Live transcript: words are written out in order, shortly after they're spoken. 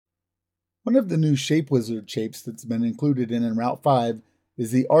One of the new ShapeWizard shapes that's been included in EnRoute 5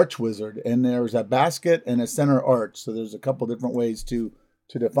 is the Arch Wizard, and there's a basket and a center arch. So there's a couple different ways to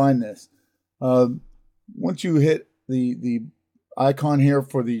define this. Once you hit the icon here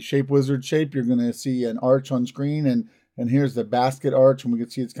for the ShapeWizard shape, you're going to see an arch on screen, and here's the basket arch, and we can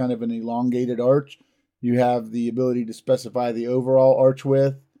see it's kind of an elongated arch. You have the ability to specify the overall arch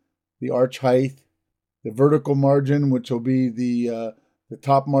width, the arch height, the vertical margin, which will be the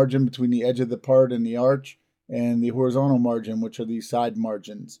top margin between the edge of the part and the arch, and the horizontal margin, which are these side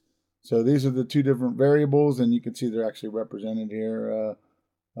margins. So these are the two different variables, and you can see they're actually represented here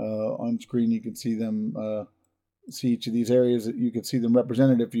on screen. You can see them, see each of these areas. You can see them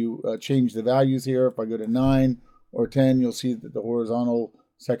represented if you change the values here. If I go to 9 or 10, you'll see that the horizontal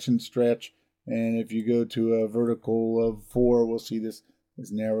sections stretch, and if you go to a vertical of 4, we'll see this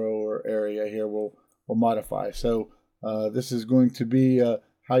narrower area here will modify. So this is going to be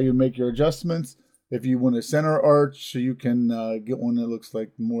how you make your adjustments. If you want a center arch, so you can get one that looks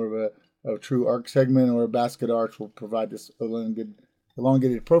like more of a true arc segment, or a basket arch will provide this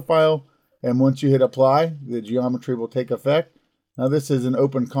elongated profile. And once you hit apply, the geometry will take effect. Now this is an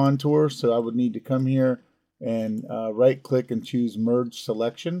open contour, so I would need to come here and right click and choose merge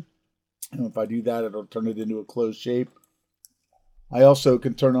selection. And if I do that, it'll turn it into a closed shape. I also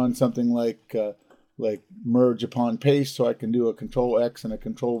can turn on something like merge upon paste, so I can do a Control X and a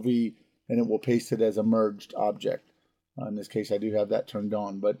Control V, and it will paste it as a merged object. In this case, I do have that turned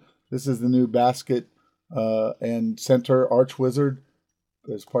on, but this is the new basket and center Arch Wizard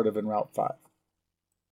as part of EnRoute 5.